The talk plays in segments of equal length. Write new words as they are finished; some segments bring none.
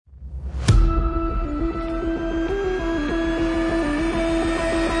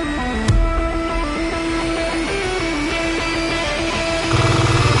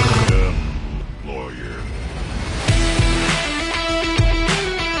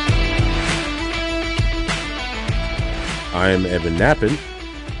I'm Evan Knappen,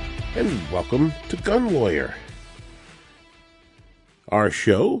 and welcome to Gun Lawyer. Our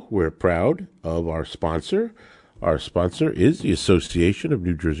show, we're proud of our sponsor. Our sponsor is the Association of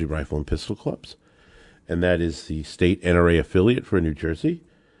New Jersey Rifle and Pistol Clubs, and that is the state NRA affiliate for New Jersey.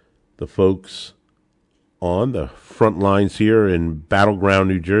 The folks on the front lines here in battleground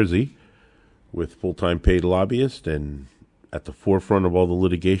New Jersey with full-time paid lobbyists and at the forefront of all the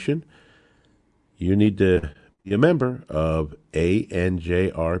litigation, you need to be a member of anjrpc.org.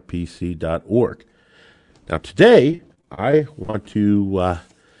 Now today, I want to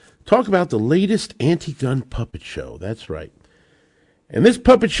talk about the latest anti-gun puppet show. That's right. And this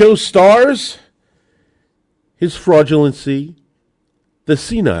puppet show stars his fraudulency, the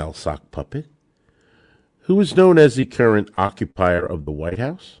senile sock puppet, who is known as the current occupier of the White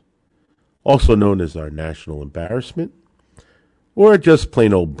House, also known as our national embarrassment, or just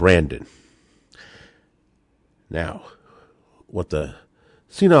plain old Brandon. Now, what the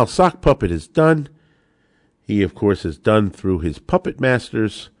senile sock puppet has done, he, of course, has done through his puppet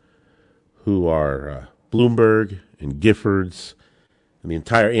masters, who are Bloomberg and Giffords, and the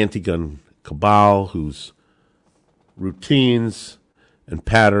entire anti-gun cabal, whose routines and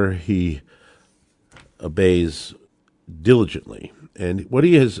patter he obeys diligently. And what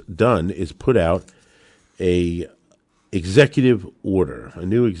he has done is put out a executive order, a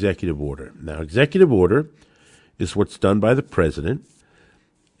new executive order. Now, executive order is what's done by the president,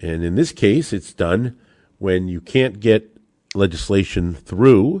 and in this case, it's done when you can't get legislation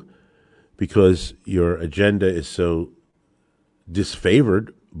through because your agenda is so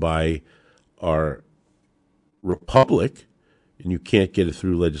disfavored by our republic, and you can't get it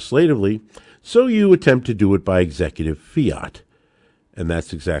through legislatively, so you attempt to do it by executive fiat. And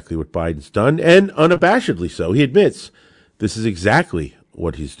that's exactly what Biden's done, and unabashedly so. He admits this is exactly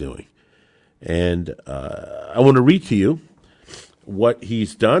what he's doing. And I want to read to you what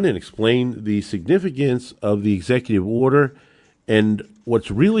he's done and explain the significance of the executive order and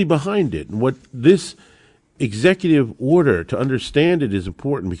what's really behind it. And what this executive order, to understand it, is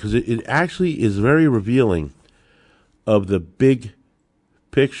important because it actually is very revealing of the big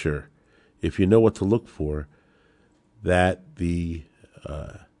picture, if you know what to look for, that the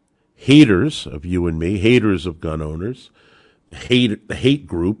haters of you and me, haters of gun owners, the hate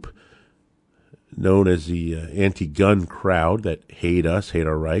group known as the anti-gun crowd that hate us, hate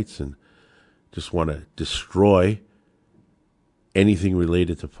our rights, and just want to destroy anything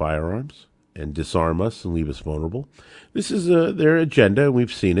related to firearms and disarm us and leave us vulnerable. This is their agenda, and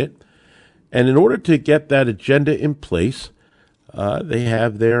we've seen it. And in order to get that agenda in place, they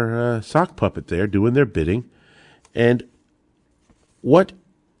have their sock puppet there doing their bidding. And what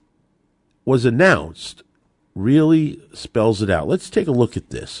was announced really spells it out. Let's take a look at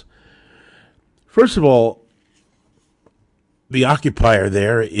this. First of all, the occupier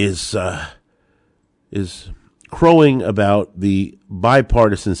there is crowing about the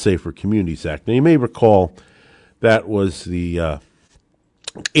Bipartisan Safer Communities Act. Now, you may recall that was the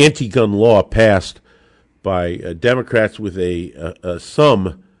anti-gun law passed by Democrats with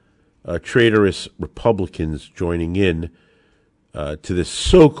some traitorous Republicans joining in to this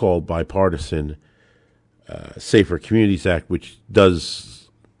so-called bipartisan Safer Communities Act, which does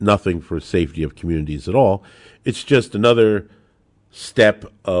nothing for safety of communities at all. It's just another step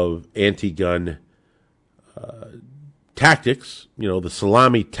of anti-gun tactics, the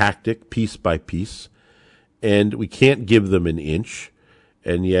salami tactic, piece by piece, and we can't give them an inch.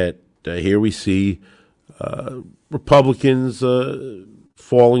 And yet here we see Republicans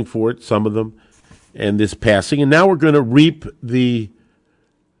falling for it, some of them, and this passing. And now we're going to reap the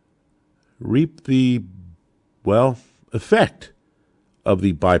effect of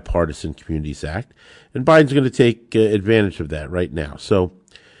the Bipartisan Communities Act. And Biden's going to take advantage of that right now. So,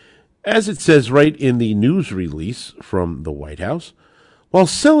 as it says right in the news release from the White House, while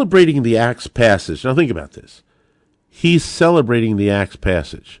celebrating the act's passage, now think about this. He's celebrating the act's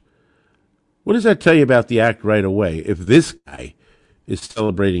passage. What does that tell you about the act right away if this guy is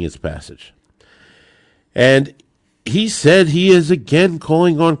celebrating its passage? And he said he is again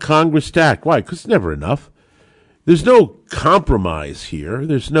calling on Congress to act. Why? Because it's never enough. There's no compromise here.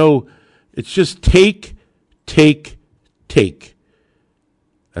 It's just take.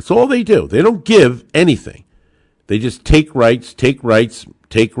 That's all they do. They don't give anything. They just take rights.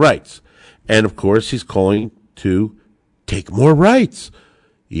 And, of course, he's calling to take more rights,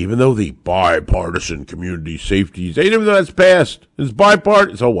 even though the bipartisan community safety, even though that's passed, it's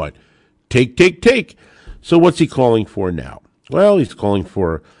bipartisan. So what? Take. So what's he calling for now? Well, he's calling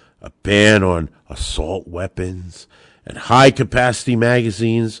for a ban on assault weapons and high-capacity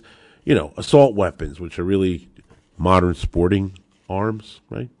magazines. Assault weapons, which are really modern sporting arms,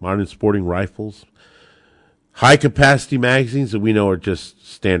 right? Modern sporting rifles, high-capacity magazines that we know are just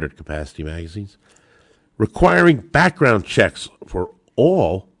standard capacity magazines, requiring background checks for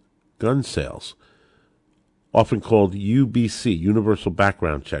all gun sales, often called UBC, Universal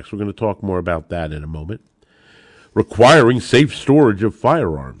Background Checks. We're going to talk more about that in a moment. Requiring safe storage of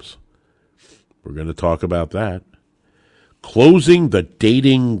firearms. We're going to talk about that. Closing the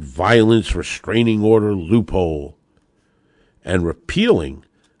dating violence restraining order loophole. And repealing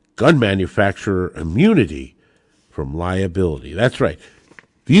gun manufacturer immunity from liability. That's right.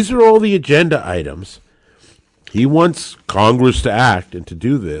 These are all the agenda items. He wants Congress to act and to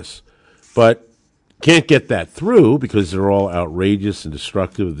do this, but can't get that through because they're all outrageous and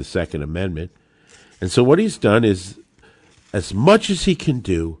destructive of the Second Amendment. And so what he's done is, as much as he can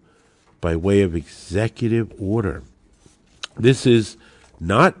do by way of executive order. This is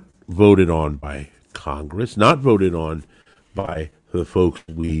not voted on by Congress, not voted on by the folks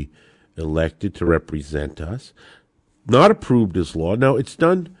we elected to represent us, not approved as law. No, it's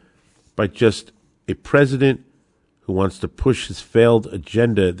done by just a president who wants to push his failed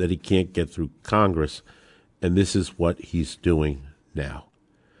agenda that he can't get through Congress, and this is what he's doing now.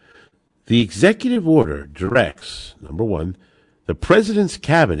 The executive order directs, number one, the president's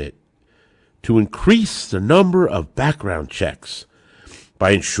cabinet to increase the number of background checks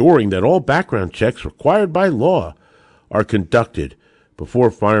by ensuring that all background checks required by law are conducted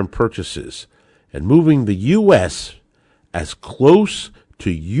before firearm purchases and moving the U.S. as close to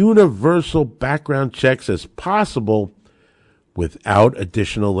universal background checks as possible without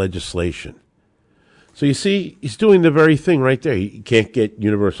additional legislation. So you see, he's doing the very thing right there. He can't get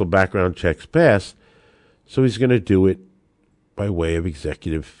universal background checks passed, so he's going to do it by way of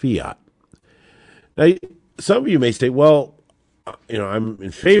executive fiat. Now, some of you may say, well, I'm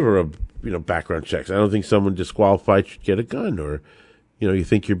in favor of, background checks. I don't think someone disqualified should get a gun, or, you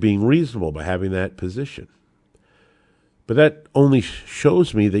think you're being reasonable by having that position. But that only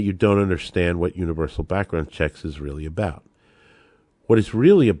shows me that you don't understand what universal background checks is really about. What it's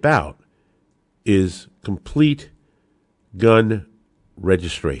really about is complete gun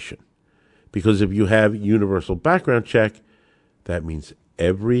registration. Because if you have universal background check, that means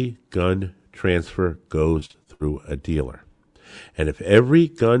every gun transfer goes through a dealer. And if every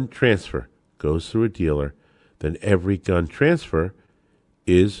gun transfer goes through a dealer, then every gun transfer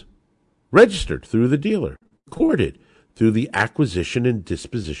is registered through the dealer, recorded through the acquisition and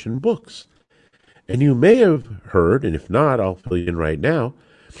disposition books. And you may have heard, and if not, I'll fill you in right now,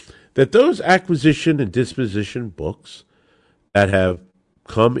 that those acquisition and disposition books that have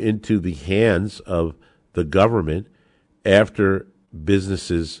come into the hands of the government after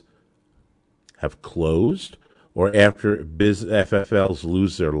businesses have closed or after FFLs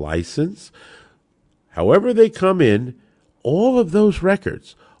lose their license, however they come in, all of those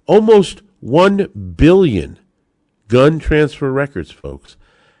records, almost 1 billion gun transfer records, folks,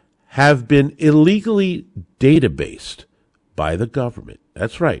 have been illegally databased by the government.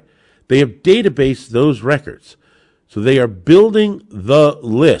 That's right. They have databased those records. So they are building the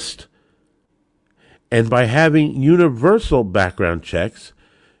list. And by having universal background checks,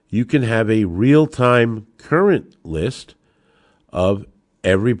 you can have a real-time current list of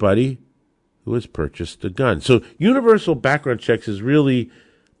everybody who has purchased a gun. So universal background checks is really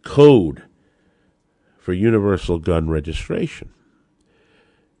code for universal gun registration.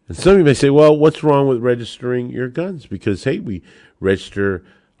 And some of you may say, well, what's wrong with registering your guns? Because, hey, we register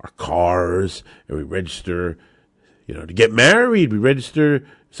our cars and we register, to get married. We register.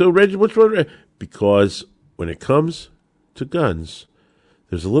 So what's wrong? Because when it comes to guns,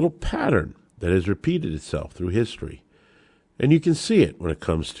 there's a little pattern that has repeated itself through history. And you can see it when it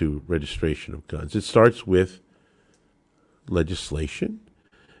comes to registration of guns. It starts with legislation,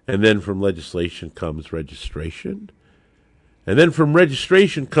 and then from legislation comes registration, and then from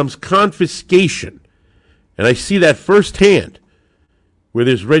registration comes confiscation. And I see that firsthand, where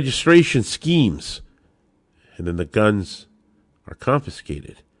there's registration schemes, and then the guns are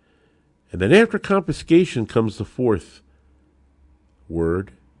confiscated. And then after confiscation comes the fourth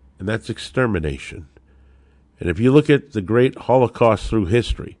word, and that's extermination. And if you look at the great Holocaust through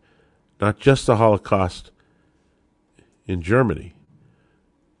history, not just the Holocaust in Germany,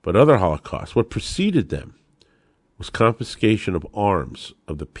 but other Holocausts, what preceded them was confiscation of arms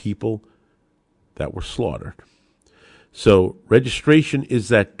of the people that were slaughtered. So registration is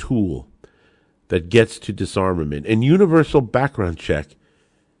that tool that gets to disarmament. And universal background check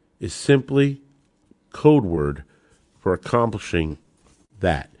is simply code word for accomplishing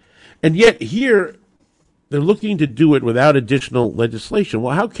that. And yet here, they're looking to do it without additional legislation.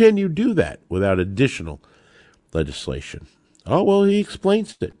 Well, how can you do that without additional legislation? Oh, well, he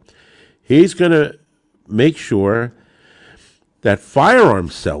explains it. He's going to make sure that firearm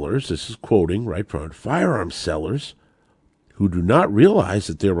sellers, this is quoting right from it, firearm sellers who do not realize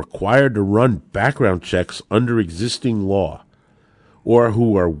that they're required to run background checks under existing law or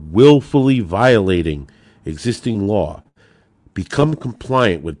who are willfully violating existing law become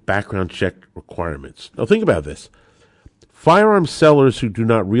compliant with background check requirements. Now think about this. Firearm sellers who do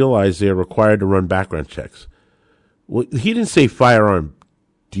not realize they are required to run background checks. Well, he didn't say firearm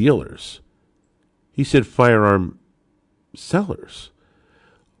dealers. He said firearm sellers.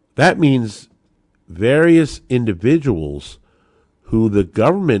 That means various individuals who the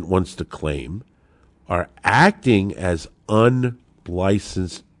government wants to claim are acting as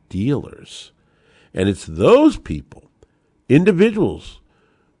unlicensed dealers. And it's those people, individuals,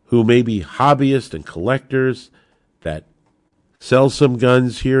 who may be hobbyists and collectors that sell some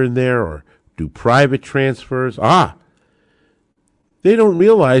guns here and there or do private transfers. They don't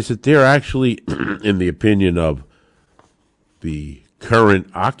realize that they're actually, in the opinion of the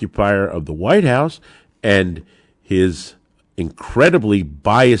current occupier of the White House and his incredibly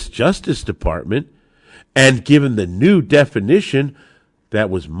biased Justice Department, and given the new definition that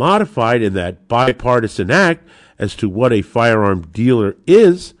was modified in that bipartisan act as to what a firearm dealer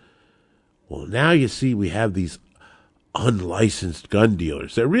is, well, now you see we have these unlicensed gun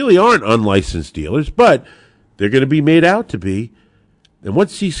dealers. They really aren't unlicensed dealers, but they're going to be made out to be. And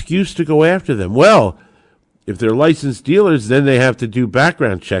what's the excuse to go after them? Well, if they're licensed dealers, then they have to do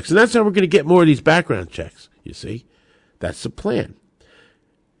background checks. And that's how we're going to get more of these background checks, you see. That's the plan.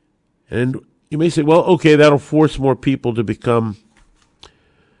 And you may say, well, okay, that'll force more people to become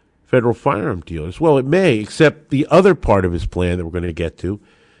federal firearm dealers. Well, it may, except the other part of his plan that we're going to get to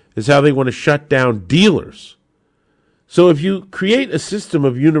is how they want to shut down dealers. So if you create a system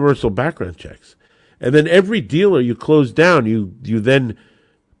of universal background checks, and then every dealer you close down, you then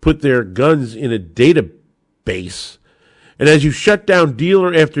put their guns in a database, and as you shut down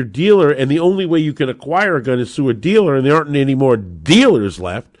dealer after dealer, and the only way you can acquire a gun is through a dealer, and there aren't any more dealers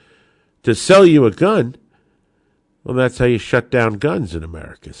left to sell you a gun, well, that's how you shut down guns in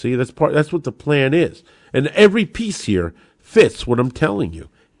America. See, that's what the plan is. And every piece here fits what I'm telling you.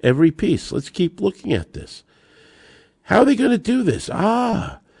 Every piece. Let's keep looking at this. How are they going to do this?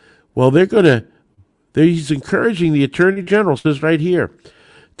 Well, he's encouraging the Attorney General, says right here,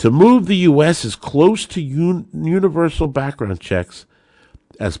 to move the U.S. as close to universal background checks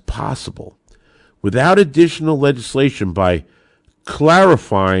as possible without additional legislation by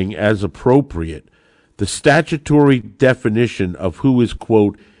clarifying as appropriate the statutory definition of who is,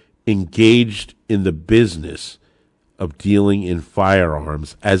 quote, engaged in the business of dealing in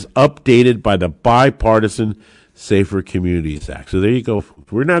firearms as updated by the bipartisan Safer Communities Act. So there you go.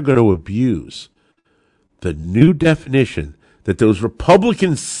 We're not going to abuse the new definition that those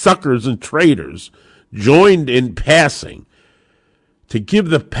Republican suckers and traitors joined in passing to give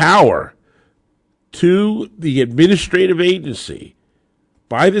the power to the administrative agency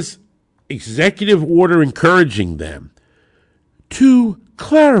by this executive order encouraging them to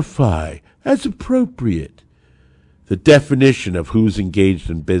clarify as appropriate the definition of who's engaged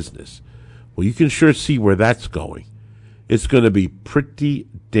in business. Well, you can sure see where that's going. It's going to be pretty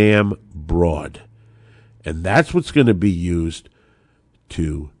damn broad. And that's what's going to be used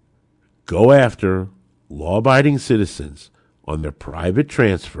to go after law-abiding citizens on their private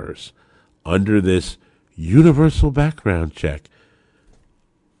transfers under this universal background check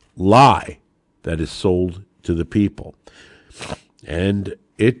lie that is sold to the people. And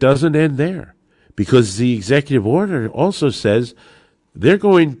it doesn't end there, because the executive order also says they're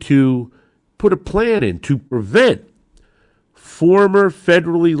going to put a plan in to prevent former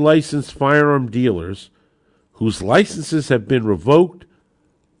federally licensed firearm dealers whose licenses have been revoked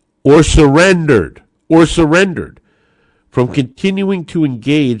or surrendered from continuing to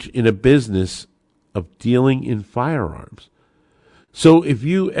engage in a business of dealing in firearms. So if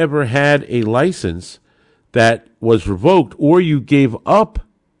you ever had a license that was revoked or you gave up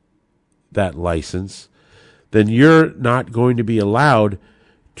that license, then you're not going to be allowed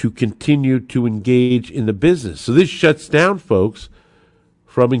to continue to engage in the business. So this shuts down folks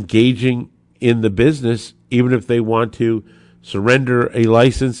from engaging in the business, even if they want to surrender a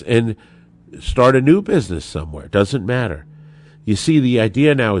license and start a new business somewhere. It doesn't matter. You see, the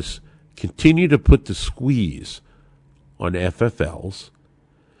idea now is continue to put the squeeze on FFLs,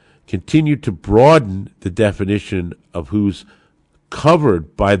 continue to broaden the definition of who's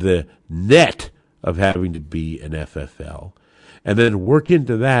covered by the net of having to be an FFL, and then work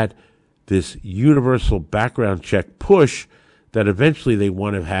into that this universal background check push that eventually they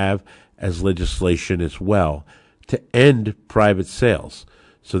want to have as legislation as well. to end private sales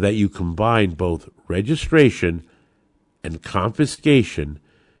so that you combine both registration and confiscation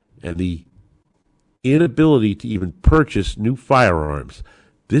and the inability to even purchase new firearms.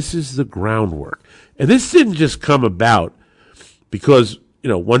 This is the groundwork. And this didn't just come about because,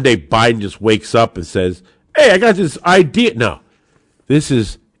 one day Biden just wakes up and says, hey, I got this idea. No, this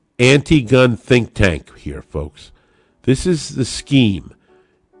is anti-gun think tank here, folks. This is the scheme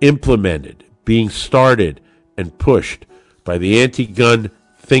implemented, being started and pushed by the anti-gun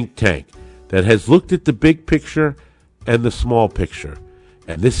think tank that has looked at the big picture and the small picture.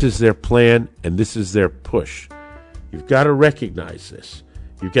 And this is their plan, and this is their push. You've got to recognize this.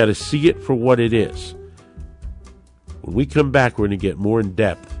 You've got to see it for what it is. When we come back, we're going to get more in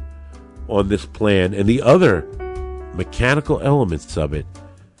depth on this plan and the other mechanical elements of it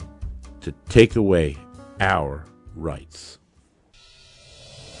to take away our rights.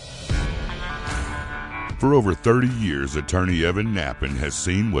 For over 30 years, attorney Evan Knappen has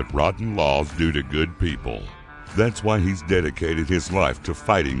seen what rotten laws do to good people. That's why he's dedicated his life to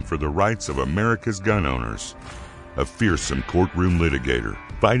fighting for the rights of America's gun owners. A fearsome courtroom litigator,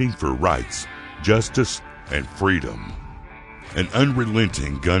 fighting for rights, justice, and freedom. An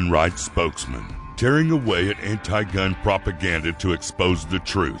unrelenting gun rights spokesman, tearing away at anti-gun propaganda to expose the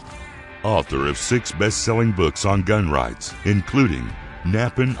truth. Author of 6 best-selling books on gun rights, including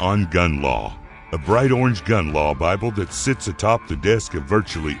Knappen on Gun Law, a bright orange gun law Bible that sits atop the desk of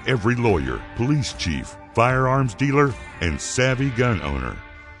virtually every lawyer, police chief, firearms dealer, and savvy gun owner.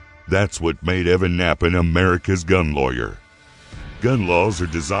 That's what made Evan Knappen America's gun lawyer. Gun laws are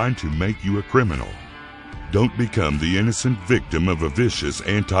designed to make you a criminal. Don't become the innocent victim of a vicious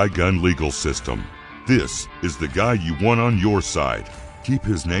anti-gun legal system. This is the guy you want on your side. Keep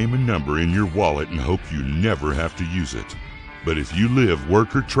his name and number in your wallet and hope you never have to use it. But if you live,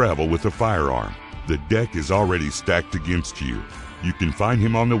 work, or travel with a firearm, the deck is already stacked against you. You can find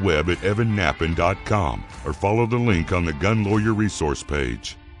him on the web at evanknappen.com or follow the link on the Gun Lawyer resource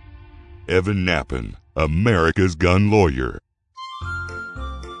page. Evan Knappen, America's gun lawyer.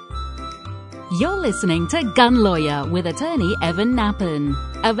 You're listening to Gun Lawyer with attorney Evan Knappen.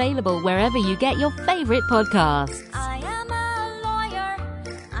 Available wherever you get your favorite podcasts. I am a lawyer.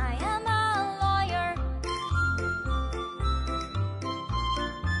 I am a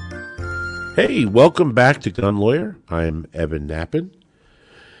lawyer. Hey, welcome back to Gun Lawyer. I'm Evan Knappen.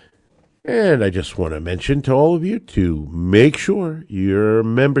 And I just want to mention to all of you to make sure your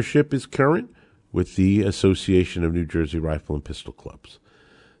membership is current with the Association of New Jersey Rifle and Pistol Clubs.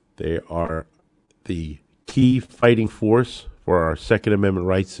 They are the key fighting force for our Second Amendment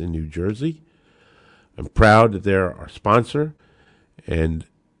rights in New Jersey. I'm proud that they're our sponsor, and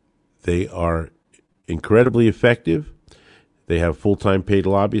they are incredibly effective. They have full-time paid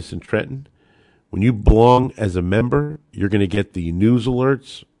lobbyists in Trenton. When you belong as a member, you're going to get the news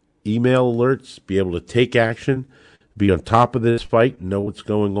alerts, email alerts, be able to take action, be on top of this fight, know what's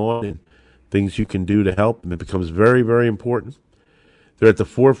going on, and things you can do to help. And it becomes very, very important. They're at the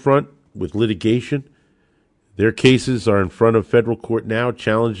forefront with litigation. Their cases are in front of federal court now,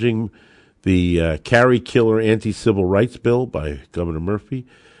 challenging the carry killer anti-civil rights bill by Governor Murphy,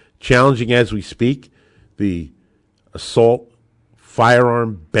 challenging as we speak the assault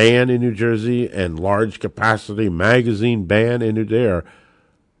firearm ban in New Jersey and large capacity magazine ban in New Jersey. They are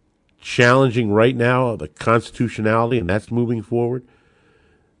challenging right now the constitutionality, and that's moving forward.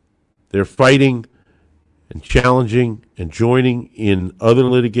 They're fighting and challenging and joining in other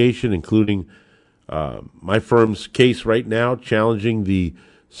litigation, including my firm's case right now, challenging the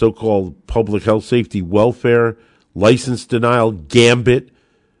so-called public health safety welfare license denial gambit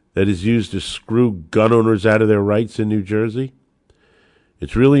that is used to screw gun owners out of their rights in New Jersey.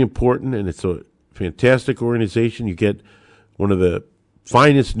 It's really important, and it's a fantastic organization. You get one of the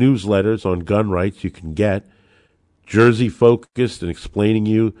finest newsletters on gun rights you can get, Jersey-focused and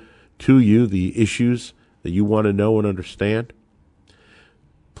explaining to you the issues that you want to know and understand.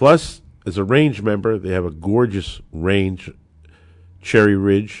 Plus, as a range member, they have a gorgeous range, Cherry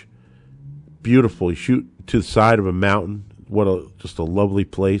Ridge, beautiful. You shoot to the side of a mountain. Just a lovely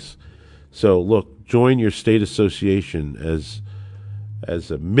place. So, look, join your state association as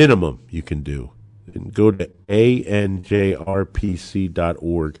a minimum you can do. And go to anjrpc.org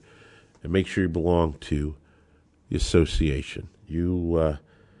and make sure you belong to the association. You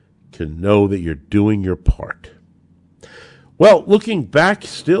can know that you're doing your part. Well, looking back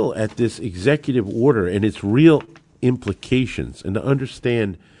still at this executive order and its real implications, and to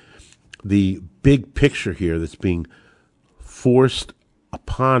understand the big picture here that's being forced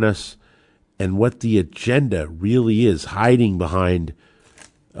upon us and what the agenda really is hiding behind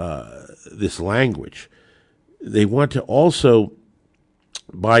this language. They want to also,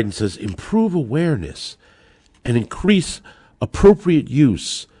 Biden says, improve awareness and increase appropriate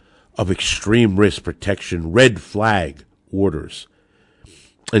use of extreme risk protection, red flag orders,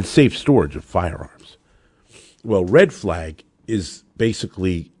 and safe storage of firearms. Well, red flag is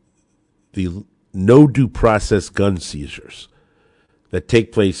basically the no due process gun seizures that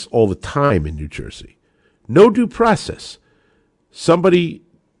take place all the time in New Jersey. No due process. Somebody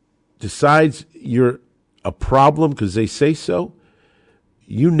decides you're a problem because they say so.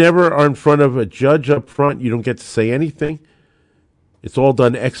 You never are in front of a judge up front. You don't get to say anything. It's all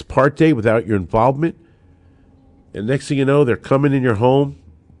done ex parte without your involvement. And next thing you know, they're coming in your home,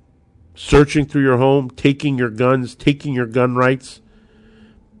 searching through your home, taking your guns, taking your gun rights.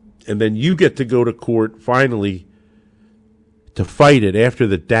 And then you get to go to court finally to fight it after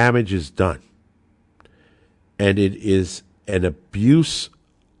the damage is done. And it is an abuse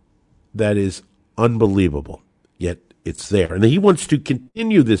that is unbelievable, yet it's there. And he wants to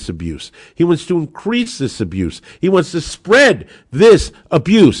continue this abuse. He wants to increase this abuse. He wants to spread this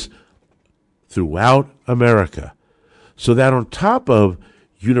abuse throughout America so that on top of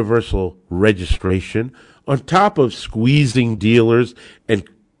universal registration, on top of squeezing dealers and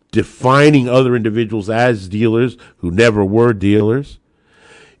defining other individuals as dealers who never were dealers,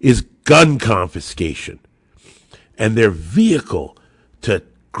 is gun confiscation. And their vehicle to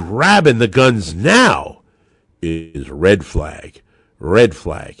grabbing the guns now is red flag.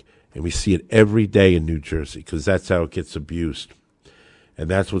 And we see it every day in New Jersey because that's how it gets abused. And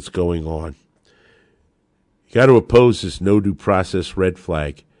that's what's going on. You got to oppose this no due process red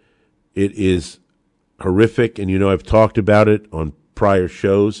flag. It is horrific, and I've talked about it on prior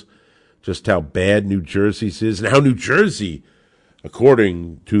shows, just how bad New Jersey's is, and how New Jersey,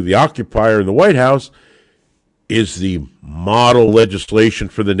 according to the occupier in the White House, is the model legislation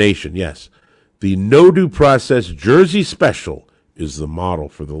for the nation. Yes, the no due process Jersey special is the model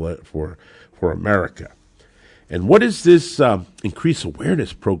for America. And what does this increased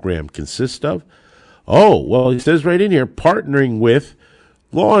awareness program consist of? Oh, well, it says right in here, partnering with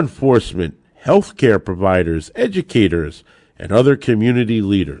law enforcement, healthcare providers, educators, and other community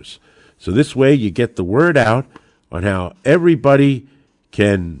leaders. So this way you get the word out on how everybody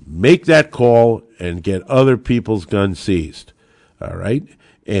can make that call and get other people's guns seized. All right?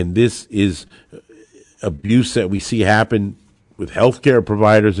 And this is abuse that we see happen with healthcare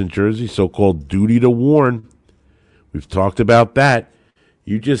providers in Jersey, so-called duty to warn. We've talked about that.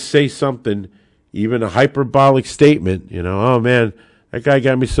 You just say something, even a hyperbolic statement, oh, man, that guy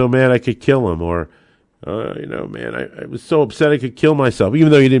got me so mad I could kill him. Or, man, I was so upset I could kill myself.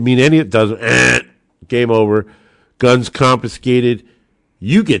 Even though you didn't mean any of it, doesn't. Game over. Guns confiscated.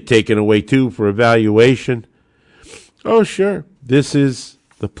 You get taken away, too, for evaluation. Oh, sure. This is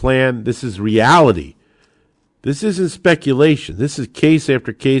the plan. This is reality. This isn't speculation. This is case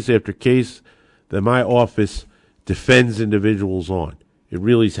after case after case that my office defends individuals on. It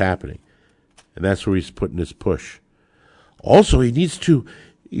really is happening. And that's where he's putting his push. Also, we need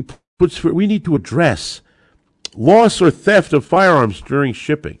to address loss or theft of firearms during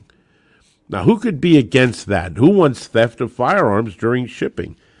shipping. Now, who could be against that? Who wants theft of firearms during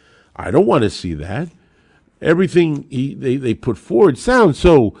shipping? I don't want to see that. Everything they put forward sounds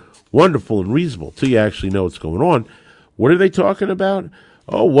so wonderful and reasonable until you actually know what's going on. What are they talking about?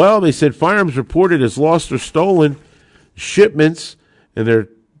 Oh, well, they said firearms reported as lost or stolen shipments, and they're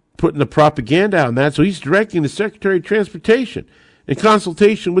putting the propaganda out on that. So he's directing the Secretary of Transportation in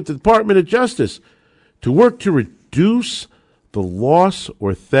consultation with the Department of Justice to work to reduce the loss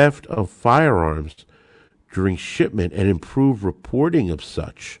or theft of firearms during shipment and improve reporting of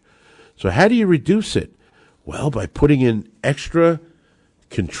such. So how do you reduce it? Well, by putting in extra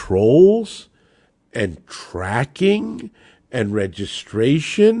controls and tracking and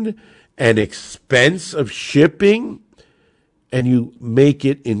registration and expense of shipping, and you make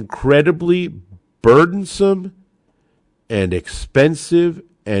it incredibly burdensome and expensive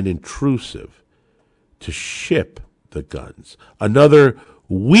and intrusive to ship the guns. Another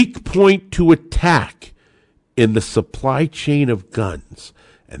weak point to attack in the supply chain of guns.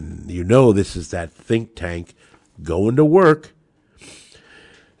 And this is that think tank going to work.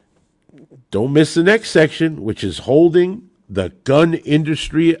 Don't miss the next section, which is holding the gun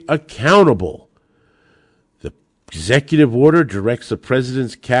industry accountable. The executive order directs the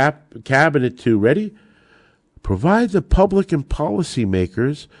president's cabinet to, ready? Provide the public and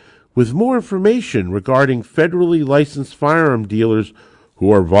policymakers with more information regarding federally licensed firearm dealers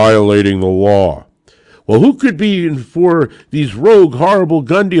who are violating the law. Well, who could be for these rogue, horrible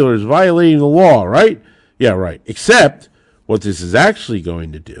gun dealers violating the law, right? Yeah, right. Except what this is actually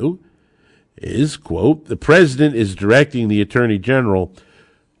going to do is, quote, the president is directing the attorney general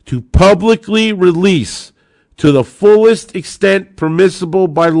to publicly release to the fullest extent permissible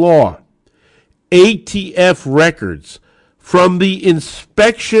by law ATF records from the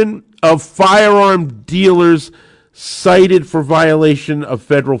inspection of firearm dealers cited for violation of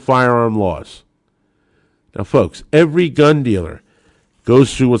federal firearm laws. Now, folks, every gun dealer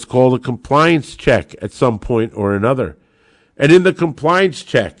goes through what's called a compliance check at some point or another. And in the compliance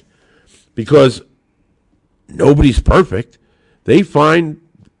check, because nobody's perfect, they find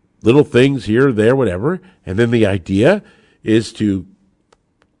little things here or there, whatever, and then the idea is to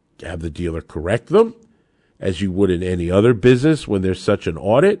have the dealer correct them, as you would in any other business when there's such an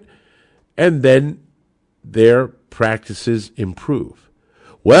audit, and then their practices improve.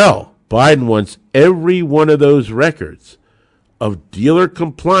 Well, Biden wants every one of those records of dealer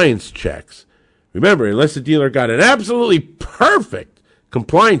compliance checks. Remember, unless the dealer got an absolutely perfect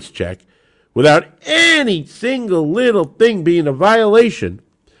compliance check without any single little thing being a violation,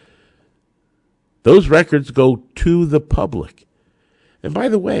 those records go to the public. And by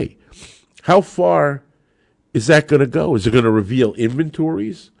the way, how far is that going to go? Is it going to reveal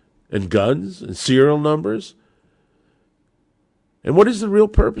inventories and guns and serial numbers? And what is the real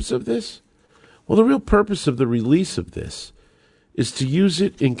purpose of this? Well, the real purpose of the release of this is to use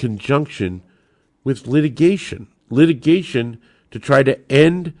it in conjunction with litigation. Litigation to try to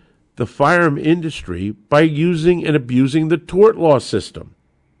end the firearm industry by using and abusing the tort law system.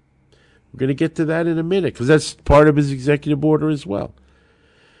 We're going to get to that in a minute because that's part of his executive order as well.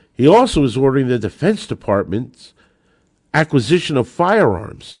 He also is ordering the Defense Department's acquisition of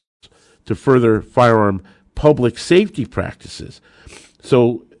firearms to further firearm public safety practices.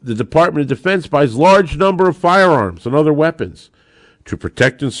 So the Department of Defense buys large number of firearms and other weapons to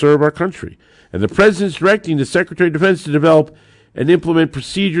protect and serve our country. And the President's directing the Secretary of Defense to develop and implement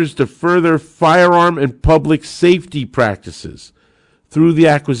procedures to further firearm and public safety practices through the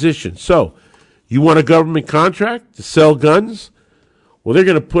acquisition. So, you want a government contract to sell guns? Well, they're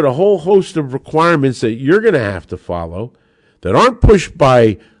going to put a whole host of requirements that you're going to have to follow that aren't pushed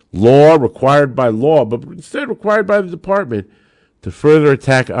by law, required by law, but instead required by the department to further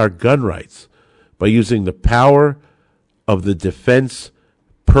attack our gun rights by using the power of the defense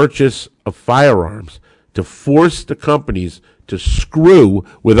purchase of firearms to force the companies to screw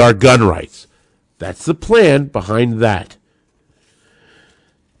with our gun rights. That's the plan behind that.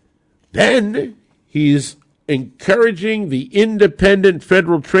 Then he's encouraging the independent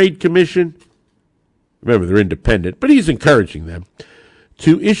Federal Trade Commission, remember they're independent, but he's encouraging them,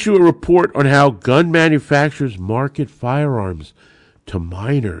 to issue a report on how gun manufacturers market firearms to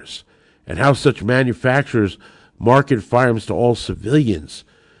minors and how such manufacturers market firearms to all civilians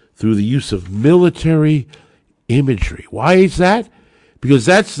through the use of military imagery. Why is that? Because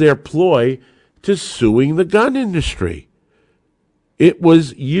that's their ploy to suing the gun industry. It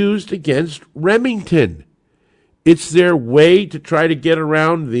was used against Remington. It's their way to try to get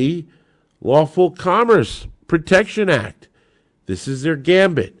around the Lawful Commerce Protection Act. This is their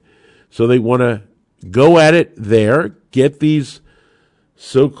gambit. So they want to go at it there, get these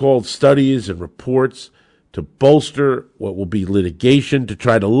so-called studies and reports to bolster what will be litigation, to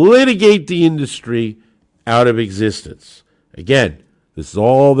try to litigate the industry out of existence. Again, this is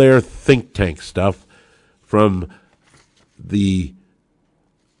all their think tank stuff from the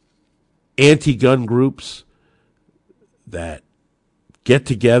anti-gun groups that get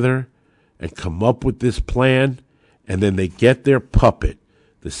together and come up with this plan, and then they get their puppet,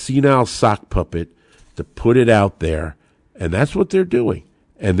 the senile sock puppet, to put it out there, and that's what they're doing.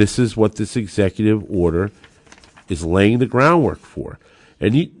 And this is what this executive order is laying the groundwork for.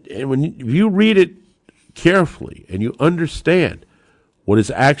 And if you read it carefully and you understand what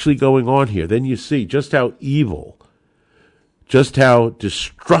is actually going on here, then you see just how evil, just how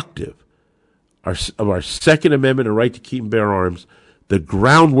destructive of our Second Amendment and right to keep and bear arms, the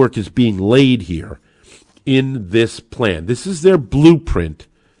groundwork is being laid here in this plan. This is their blueprint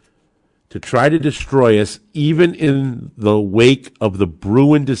to try to destroy us, even in the wake of the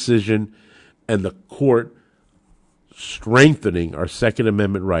Bruin decision and the court strengthening our Second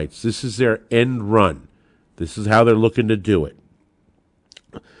Amendment rights. This is their end run. This is how they're looking to do it.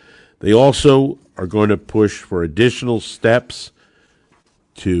 They also are going to push for additional steps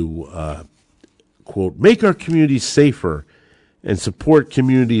to, quote, make our communities safer and support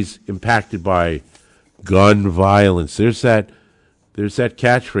communities impacted by gun violence. There's that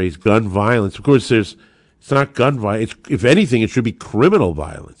catchphrase, gun violence. Of course, it's not gun violence. If anything, it should be criminal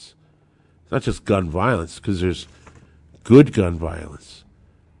violence. It's not just gun violence, because there's good gun violence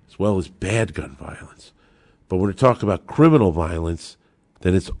as well as bad gun violence. But when we talk about criminal violence,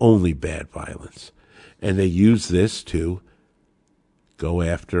 then it's only bad violence. And they use this to go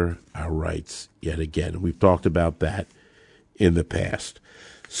after our rights yet again. We've talked about that in the past.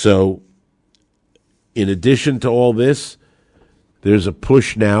 So, in addition to all this, there's a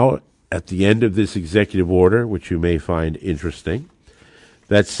push now at the end of this executive order, which you may find interesting,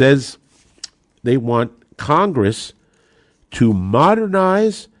 that says they want Congress to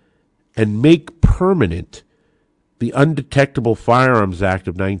modernize and make permanent the Undetectable Firearms Act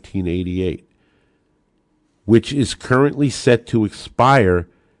of 1988, which is currently set to expire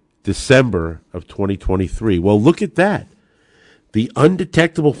December of 2023. Well, look at that. The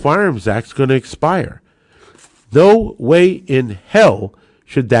Undetectable Firearms Act is going to expire. No way in hell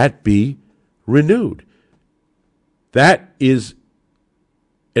should that be renewed. That is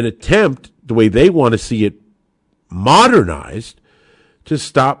an attempt, the way they want to see it modernized, to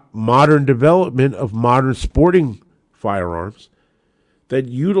stop modern development of modern sporting firearms that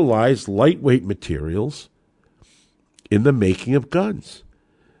utilize lightweight materials in the making of guns.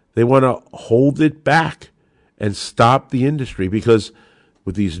 They want to hold it back and stop the industry, because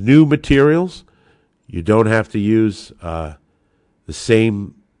with these new materials, you don't have to use the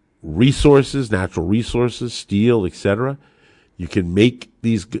same resources, natural resources, steel, etc. You can make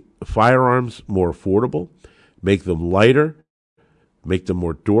these firearms more affordable, make them lighter, make them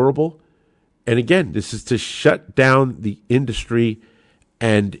more durable. And again, this is to shut down the industry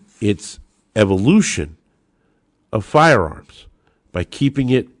and its evolution of firearms by keeping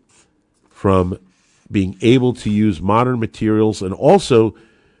it from being able to use modern materials, and also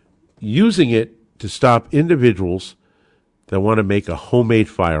using it to stop individuals that want to make a homemade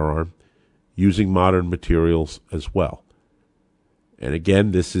firearm using modern materials as well. And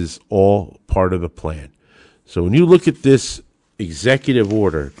again, this is all part of the plan. So when you look at this executive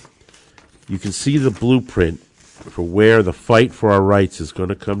order, you can see the blueprint for where the fight for our rights is going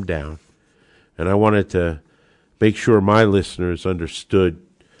to come down. And I wanted to make sure my listeners understood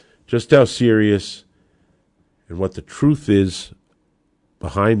just how serious and what the truth is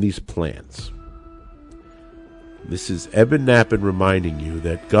behind these plans. This is Evan Nappen reminding you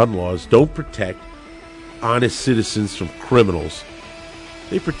that gun laws don't protect honest citizens from criminals.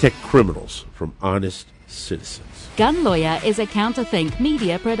 They protect criminals from honest citizens. Gun Lawyer is a Counterthink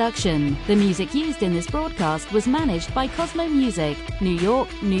media production. The music used in this broadcast was managed by Cosmo Music, New York,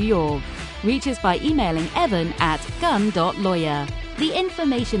 New York. Reach us by emailing evan@gun.lawyer. The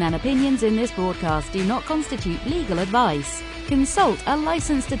information and opinions in this broadcast do not constitute legal advice. Consult a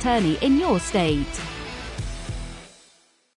licensed attorney in your state.